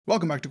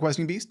Welcome back to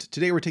Questing Beast.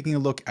 Today we're taking a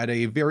look at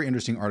a very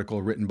interesting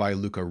article written by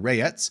Luca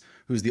Reyetz,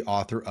 who's the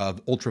author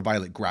of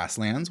Ultraviolet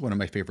Grasslands, one of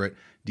my favorite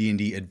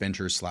D&D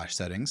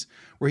adventures/settings,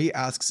 where he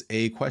asks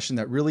a question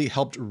that really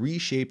helped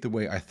reshape the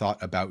way I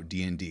thought about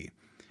D&D.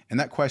 And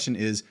that question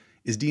is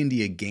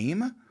D&D a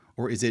game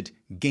or is it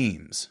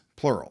games,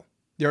 plural?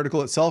 The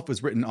article itself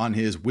was written on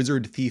his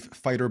Wizard Thief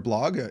Fighter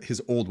blog, his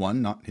old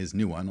one, not his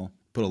new one. I'll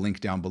put a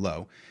link down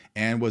below,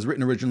 and was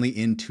written originally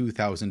in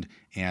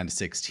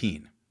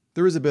 2016.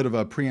 There is a bit of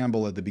a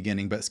preamble at the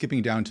beginning, but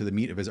skipping down to the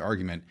meat of his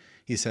argument,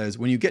 he says,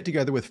 when you get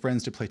together with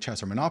friends to play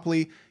chess or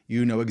Monopoly,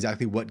 you know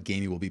exactly what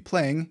game you will be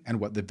playing and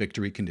what the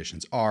victory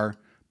conditions are,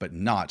 but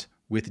not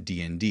with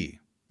D&D.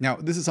 Now,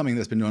 this is something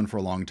that's been known for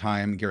a long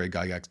time. Gary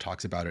Gygax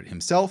talks about it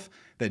himself,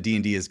 that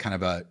D&D is kind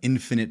of an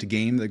infinite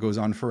game that goes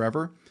on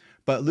forever.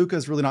 But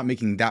Luca's really not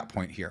making that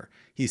point here.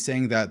 He's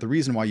saying that the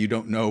reason why you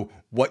don't know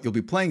what you'll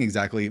be playing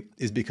exactly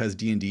is because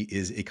D&D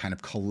is a kind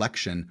of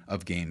collection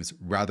of games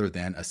rather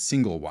than a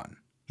single one.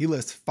 He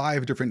lists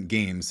 5 different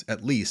games,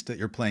 at least, that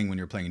you're playing when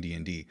you're playing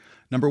D&D.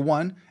 Number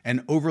 1,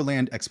 an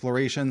overland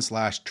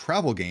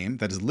exploration/travel game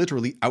that is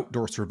literally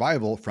outdoor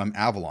survival from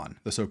Avalon,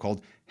 the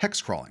so-called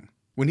hex crawling.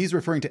 When he's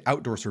referring to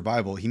outdoor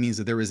survival, he means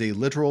that there is a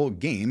literal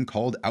game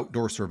called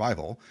Outdoor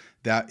Survival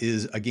that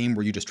is a game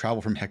where you just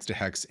travel from hex to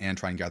hex and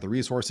try and gather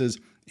resources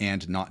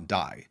and not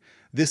die.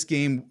 This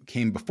game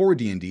came before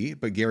D&D,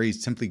 but Gary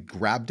simply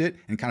grabbed it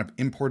and kind of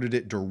imported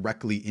it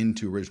directly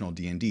into original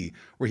D&D,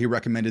 where he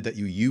recommended that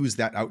you use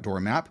that outdoor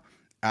map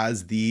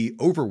as the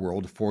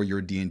overworld for your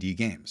D&D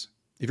games.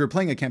 If you're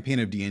playing a campaign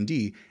of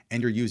D&D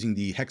and you're using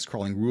the hex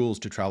crawling rules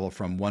to travel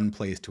from one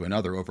place to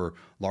another over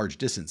large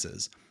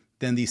distances,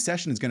 then the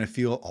session is going to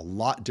feel a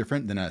lot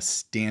different than a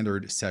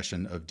standard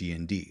session of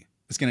D&D.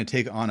 It's going to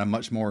take on a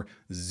much more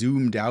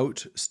zoomed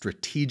out,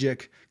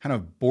 strategic, kind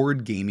of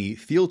board gamey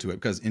feel to it,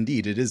 because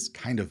indeed it is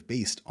kind of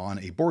based on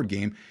a board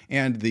game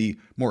and the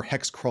more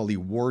hex crawly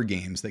war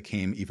games that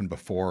came even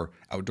before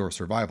Outdoor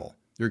Survival.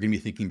 You're going to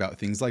be thinking about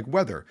things like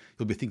weather.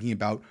 You'll be thinking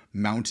about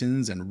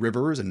mountains and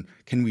rivers, and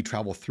can we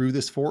travel through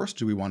this forest?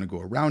 Do we want to go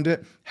around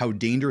it? How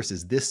dangerous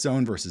is this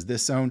zone versus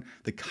this zone?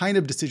 The kind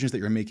of decisions that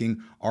you're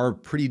making are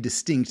pretty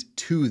distinct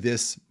to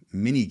this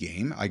mini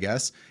game, I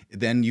guess,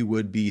 than you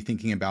would be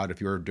thinking about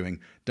if you're doing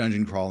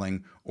dungeon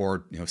crawling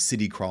or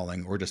city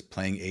crawling or just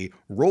playing a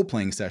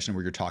role-playing session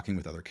where you're talking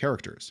with other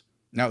characters.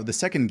 Now, the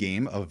second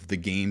game of the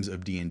games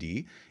of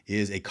D&D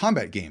is a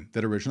combat game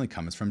that originally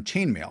comes from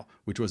Chainmail,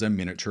 which was a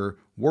miniature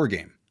war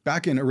game.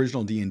 Back in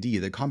original D&D,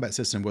 the combat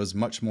system was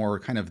much more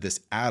kind of this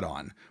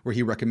add-on, where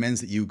he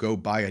recommends that you go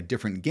buy a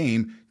different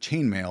game,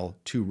 Chainmail,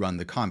 to run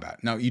the combat.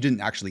 Now, you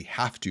didn't actually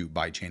have to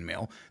buy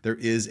Chainmail. There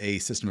is a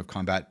system of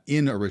combat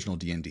in original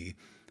D&D,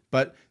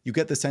 but you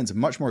get the sense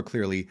much more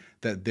clearly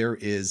that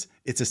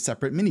it's a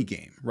separate mini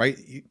game,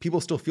 right?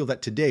 People still feel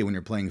that today when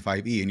you're playing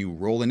 5e and you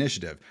roll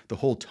initiative, the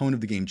whole tone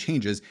of the game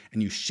changes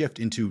and you shift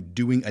into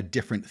doing a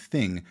different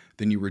thing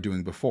than you were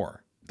doing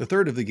before. The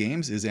third of the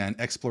games is an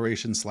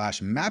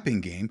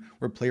exploration/mapping game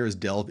where players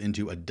delve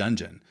into a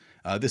dungeon.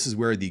 This is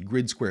where the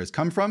grid squares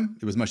come from.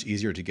 It was much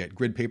easier to get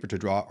grid paper to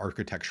draw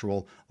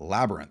architectural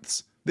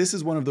labyrinths. This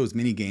is one of those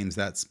mini games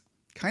that's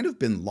kind of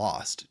been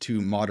lost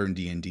to modern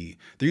D&D.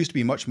 There used to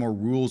be much more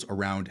rules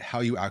around how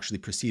you actually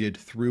proceeded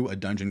through a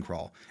dungeon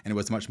crawl, and it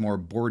was much more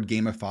board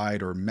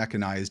gamified or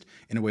mechanized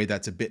in a way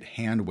that's a bit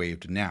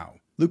hand-waved now.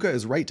 Luca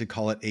is right to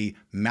call it a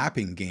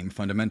mapping game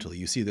fundamentally.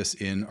 You see this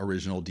in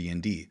original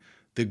D&D.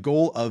 The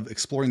goal of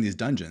exploring these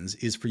dungeons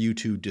is for you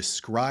to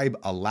describe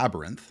a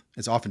labyrinth.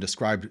 It's often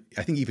described,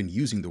 I think, even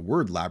using the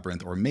word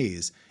labyrinth or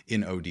maze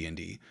in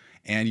OD&D.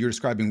 And you're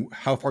describing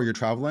how far you're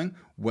traveling,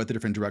 what the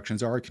different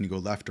directions are, can you go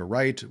left or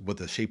right, what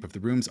the shape of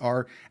the rooms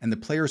are, and the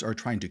players are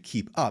trying to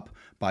keep up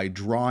by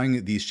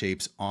drawing these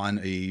shapes on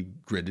a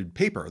gridded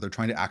paper. They're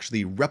trying to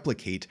actually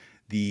replicate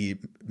the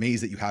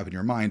maze that you have in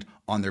your mind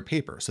on their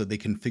paper so they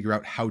can figure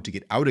out how to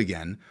get out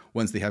again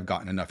once they have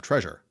gotten enough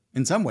treasure.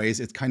 In some ways,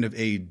 it's kind of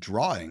a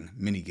drawing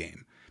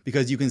minigame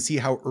because you can see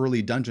how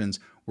early dungeons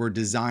were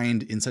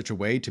designed in such a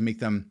way to make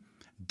them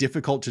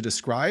difficult to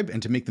describe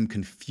and to make them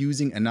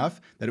confusing enough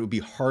that it would be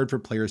hard for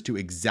players to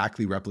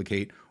exactly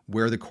replicate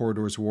where the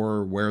corridors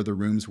were, where the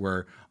rooms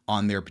were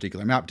on their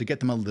particular map to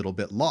get them a little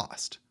bit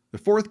lost. The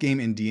fourth game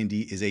in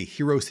D&D is a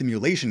hero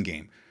simulation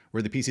game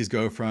where the PCs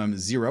go from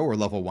 0 or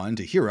level 1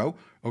 to hero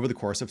over the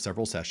course of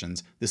several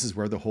sessions. This is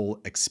where the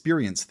whole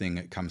experience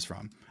thing comes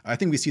from. I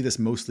think we see this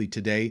mostly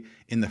today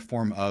in the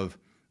form of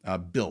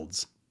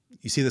builds.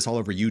 You see this all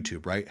over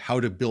YouTube, right? How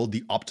to build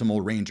the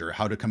optimal ranger,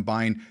 how to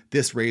combine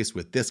this race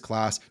with this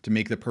class to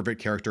make the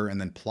perfect character,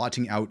 and then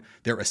plotting out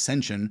their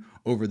ascension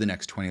over the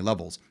next 20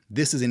 levels.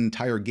 This is an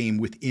entire game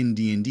within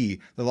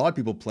D&D that a lot of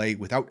people play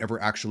without ever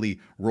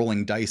actually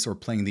rolling dice or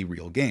playing the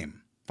real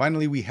game.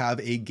 Finally, we have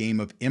a game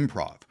of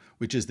improv,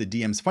 which is the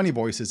DM's funny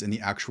voices in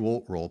the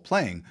actual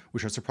role-playing,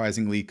 which are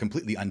surprisingly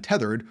completely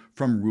untethered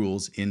from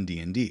rules in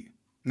D&D.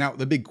 Now,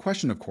 the big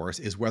question, of course,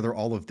 is whether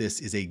all of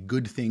this is a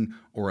good thing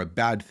or a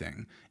bad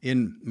thing.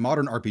 In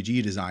modern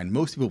RPG design,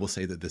 most people will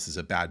say that this is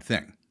a bad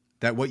thing.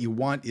 that what you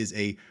want is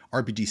a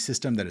RPG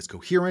system that is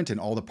coherent and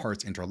all the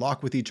parts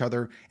interlock with each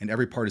other and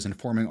every part is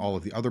informing all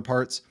of the other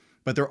parts.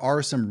 But there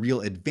are some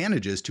real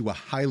advantages to a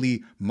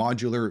highly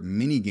modular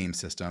minigame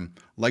system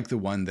like the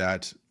one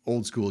that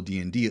old school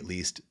D&D at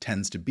least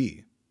tends to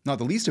be. Not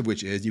the least of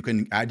which is you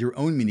can add your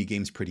own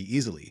minigames pretty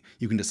easily.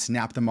 You can just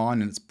snap them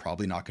on and it's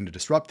probably not going to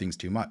disrupt things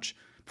too much.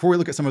 Before we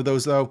look at some of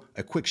those though,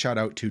 a quick shout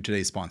out to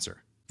today's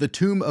sponsor. The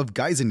Tomb of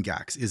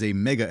Gygax is a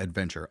mega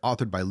adventure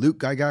authored by Luke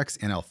Gygax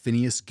and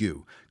Alphinius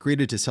Gu,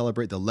 created to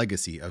celebrate the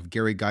legacy of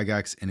Gary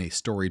Gygax in a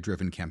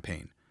story-driven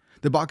campaign.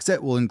 The box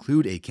set will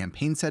include a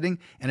campaign setting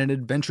and an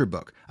adventure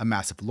book, a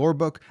massive lore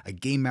book, a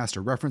Game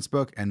Master reference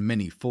book, and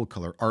many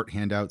full-color art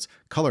handouts,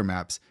 color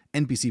maps,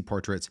 NPC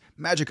portraits,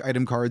 magic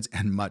item cards,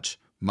 and much,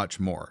 much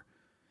more.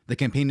 The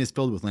campaign is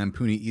filled with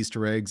lampoony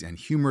Easter eggs and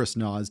humorous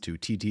nods to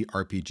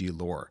TTRPG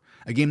lore,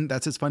 a game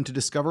that's as fun to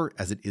discover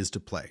as it is to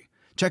play.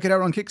 Check it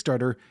out on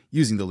Kickstarter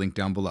using the link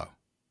down below.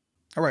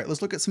 All right,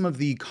 let's look at some of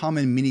the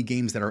common mini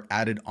games that are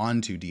added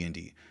onto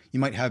D&D. You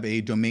might have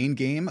a domain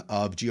game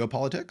of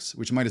geopolitics,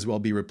 which might as well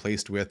be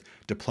replaced with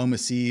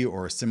diplomacy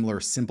or similar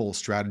simple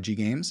strategy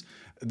games.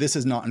 This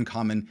is not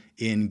uncommon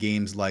in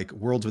games like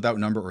Worlds Without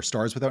Number or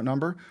Stars Without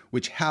Number,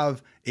 which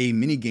have a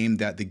mini game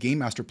that the Game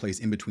Master plays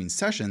in between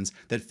sessions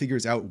that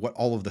figures out what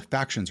all of the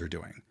factions are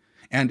doing.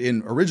 And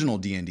in original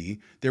D&D,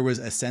 there was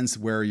a sense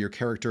where your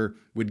character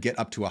would get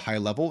up to a high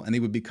level and they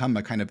would become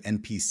a kind of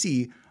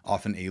NPC,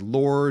 often a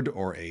lord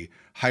or a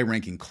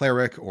high-ranking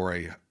cleric or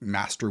a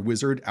master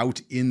wizard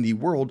out in the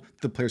world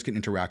that the players can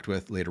interact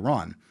with later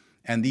on.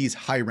 And these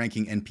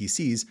high-ranking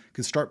NPCs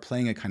could start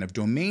playing a kind of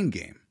domain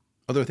game.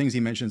 Other things he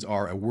mentions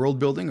are a world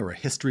building or a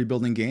history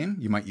building game.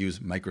 You might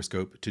use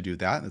Microscope to do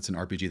that. That's an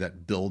RPG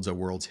that builds a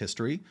world's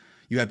history.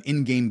 You have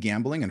in-game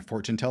gambling and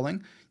fortune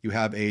telling. You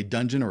have a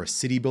dungeon or a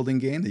city building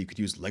game that you could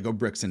use Lego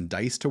bricks and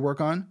dice to work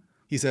on.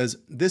 He says,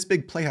 this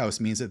big playhouse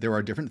means that there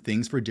are different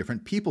things for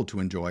different people to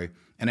enjoy,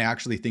 and I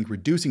actually think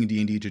reducing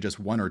D&D to just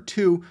one or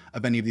two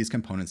of any of these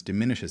components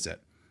diminishes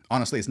it.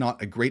 Honestly, it's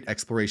not a great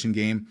exploration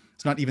game.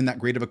 It's not even that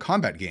great of a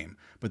combat game,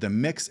 but the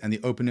mix and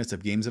the openness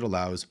of games it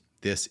allows,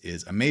 this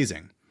is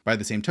amazing. By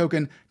the same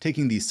token,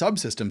 taking the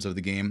subsystems of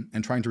the game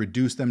and trying to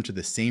reduce them to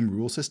the same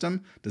rule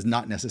system does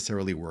not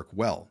necessarily work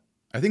well.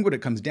 I think what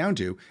it comes down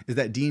to is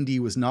that D&D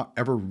was not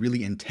ever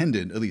really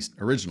intended, at least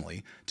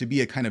originally, to be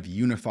a kind of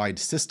unified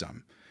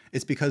system.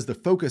 It's because the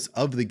focus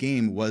of the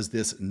game was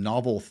this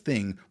novel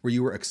thing where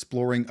you were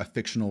exploring a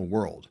fictional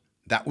world.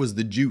 That was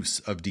the juice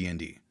of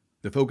D&D.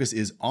 The focus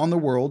is on the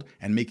world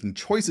and making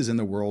choices in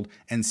the world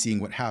and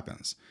seeing what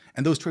happens.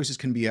 And those choices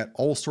can be at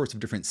all sorts of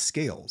different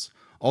scales,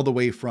 all the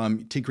way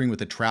from tinkering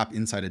with a trap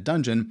inside a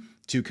dungeon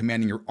to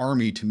commanding your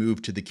army to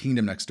move to the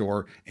kingdom next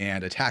door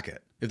and attack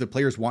it. If the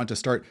players want to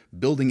start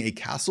building a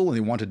castle and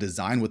they want to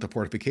design what the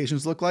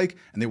fortifications look like,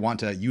 and they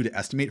want you to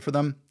estimate for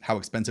them, how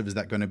expensive is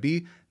that going to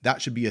be,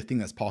 that should be a thing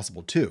that's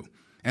possible too.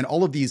 And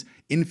all of these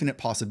infinite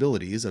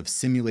possibilities of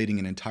simulating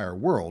an entire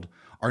world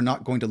are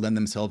not going to lend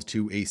themselves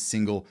to a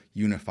single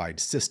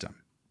unified system.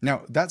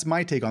 Now, that's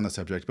my take on the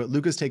subject, but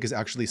Luca's take is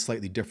actually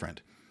slightly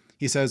different.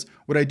 He says,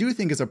 what I do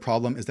think is a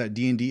problem is that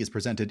D&D is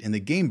presented in the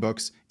game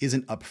books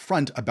isn't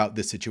upfront about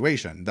this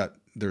situation, that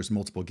there's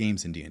multiple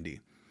games in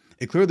D&D.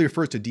 It clearly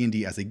refers to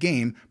D&D as a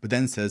game, but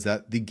then says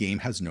that the game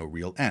has no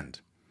real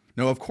end.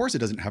 No, of course it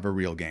doesn't have a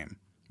real game.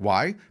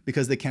 Why?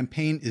 Because the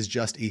campaign is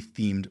just a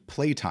themed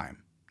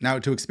playtime. Now,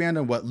 to expand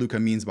on what Luca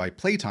means by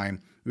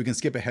playtime, we can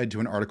skip ahead to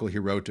an article he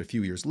wrote a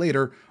few years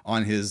later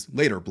on his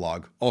later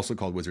blog, also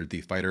called Wizard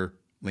Thief Fighter,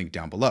 link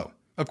down below.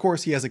 Of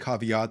course, he has a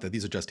caveat that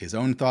these are just his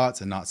own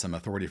thoughts and not some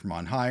authority from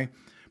on high,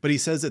 but he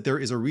says that there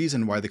is a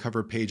reason why the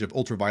cover page of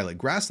Ultraviolet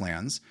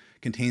Grasslands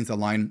contains the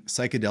line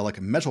psychedelic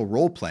metal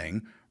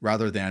role-playing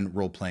rather than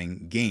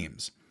role-playing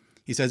games.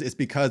 He says it's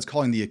because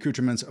calling the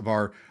accoutrements of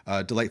our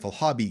delightful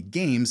hobby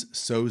games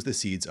sows the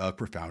seeds of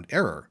profound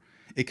error.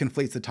 It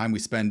conflates the time we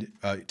spend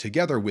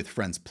together with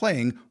friends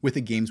playing with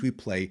the games we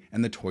play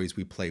and the toys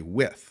we play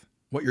with.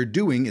 What you're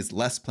doing is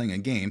less playing a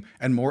game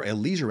and more a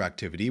leisure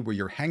activity where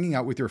you're hanging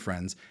out with your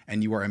friends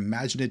and you are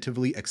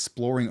imaginatively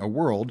exploring a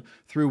world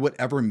through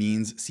whatever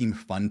means seem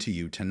fun to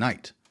you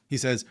tonight. He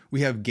says, we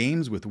have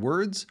games with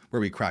words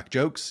where we crack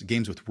jokes,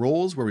 games with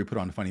roles where we put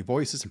on funny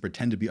voices and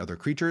pretend to be other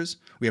creatures.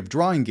 We have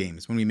drawing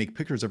games when we make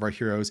pictures of our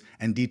heroes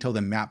and detail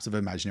the maps of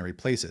imaginary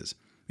places.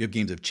 We have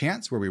games of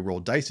chance where we roll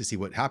dice to see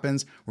what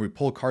happens, where we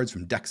pull cards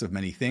from decks of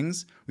many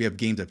things. We have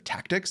games of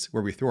tactics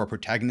where we throw our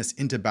protagonists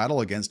into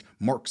battle against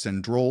morks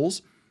and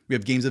drolls. We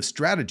have games of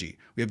strategy.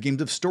 We have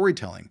games of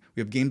storytelling.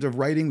 We have games of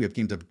writing. We have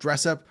games of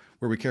dress up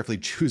where we carefully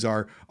choose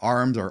our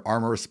arms, our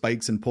armor,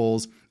 spikes, and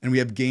pulls. And we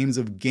have games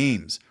of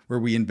games where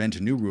we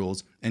invent new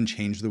rules and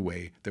change the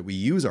way that we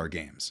use our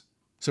games.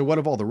 So what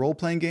of all the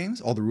role-playing games,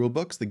 all the rule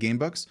books, the game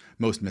books?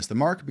 Most miss the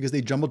mark because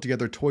they jumbled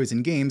together toys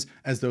and games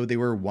as though they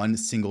were one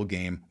single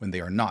game when they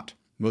are not.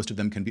 Most of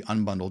them can be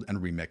unbundled and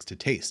remixed to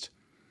taste.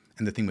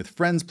 And the thing with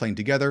friends playing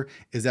together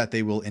is that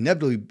they will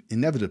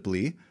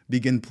inevitably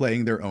begin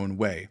playing their own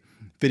way,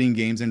 fitting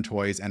games and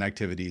toys and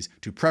activities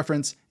to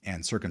preference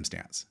and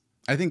circumstance.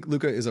 I think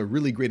Luca is a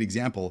really great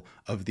example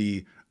of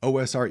the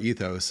OSR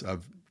ethos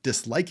of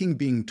disliking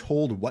being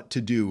told what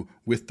to do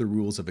with the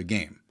rules of a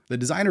game. The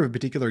designer of a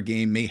particular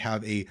game may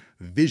have a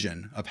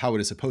vision of how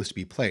it is supposed to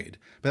be played,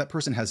 but that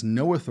person has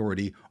no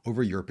authority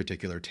over your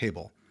particular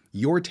table.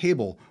 Your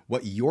table,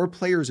 what your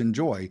players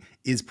enjoy,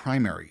 is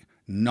primary,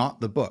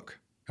 not the book.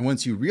 And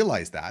once you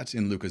realize that,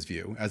 in Luca's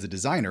view, as a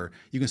designer,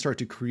 you can start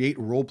to create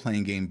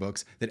role-playing game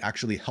books that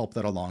actually help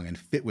that along and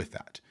fit with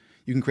that.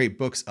 You can create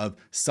books of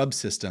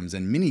subsystems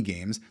and mini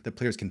games that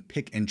players can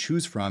pick and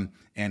choose from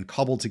and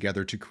cobble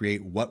together to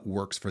create what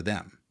works for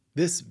them.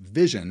 This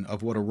vision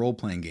of what a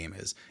role-playing game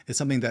is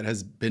something that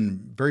has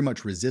been very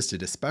much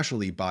resisted,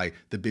 especially by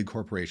the big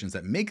corporations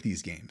that make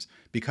these games.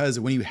 Because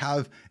when you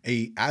have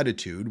an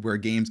attitude where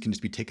games can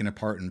just be taken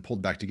apart and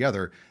pulled back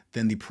together,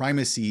 then the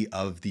primacy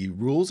of the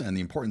rules and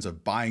the importance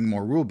of buying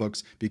more rule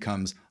books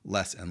becomes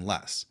less and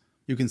less.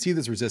 You can see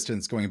this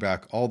resistance going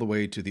back all the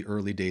way to the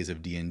early days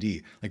of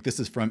D&D. Like, this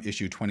is from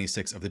issue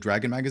 26 of the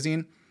Dragon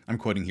magazine. I'm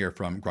quoting here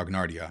from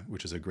Grognardia,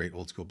 which is a great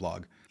old school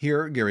blog.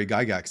 Here, Gary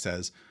Gygax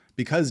says,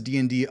 because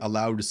D&D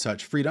allowed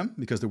such freedom,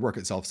 because the work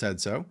itself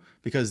said so,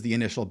 because the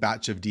initial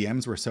batch of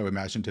DMs were so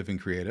imaginative and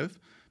creative,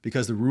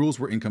 because the rules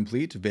were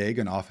incomplete, vague,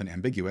 and often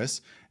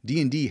ambiguous,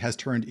 D&D has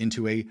turned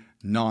into a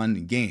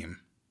non-game.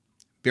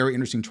 Very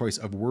interesting choice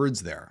of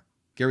words there.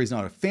 Gary's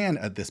not a fan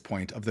at this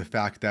point of the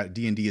fact that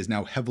D&D is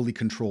now heavily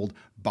controlled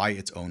by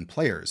its own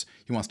players.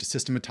 He wants to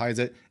systematize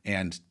it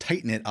and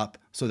tighten it up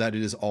so that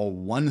it is all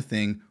one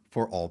thing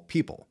for all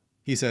people.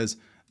 He says,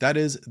 that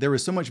is, there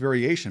is so much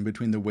variation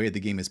between the way the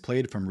game is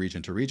played from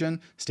region to region,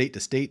 state to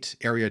state,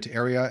 area to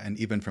area, and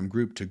even from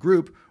group to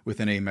group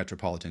within a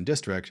metropolitan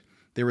district.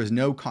 There is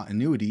no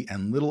continuity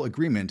and little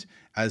agreement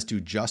as to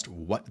just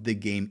what the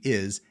game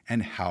is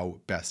and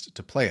how best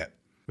to play it.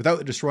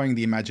 Without destroying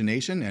the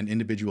imagination and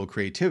individual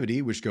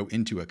creativity which go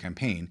into a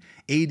campaign,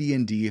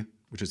 AD&D,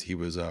 which is he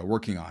was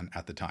working on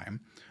at the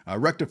time,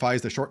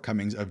 rectifies the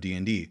shortcomings of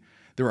D&D.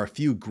 There are a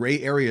few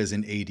gray areas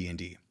in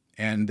AD&D.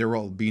 And there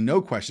will be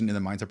no question in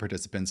the minds of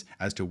participants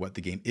as to what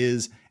the game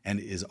is and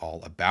is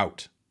all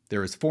about.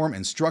 There is form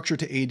and structure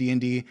to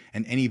AD&D,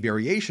 and any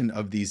variation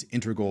of these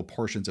integral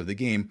portions of the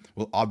game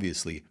will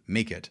obviously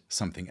make it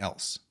something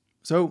else.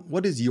 So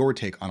what is your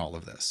take on all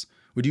of this?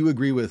 Would you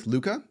agree with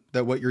Luca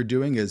that what you're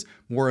doing is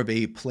more of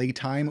a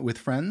playtime with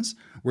friends,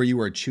 where you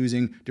are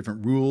choosing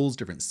different rules,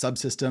 different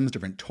subsystems,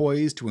 different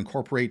toys to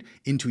incorporate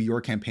into your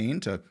campaign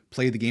to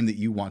play the game that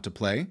you want to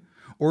play?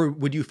 Or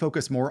would you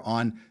focus more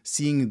on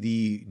seeing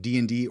the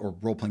D&D or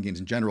role-playing games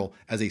in general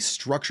as a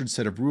structured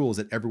set of rules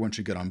that everyone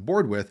should get on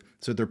board with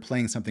so they're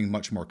playing something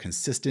much more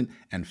consistent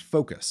and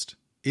focused?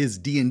 Is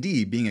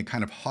D&D being a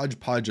kind of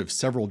hodgepodge of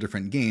several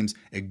different games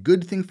a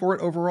good thing for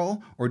it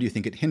overall, or do you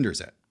think it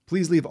hinders it?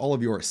 Please leave all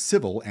of your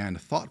civil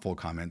and thoughtful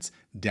comments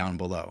down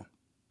below.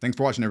 Thanks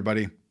for watching,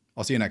 everybody.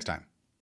 I'll see you next time.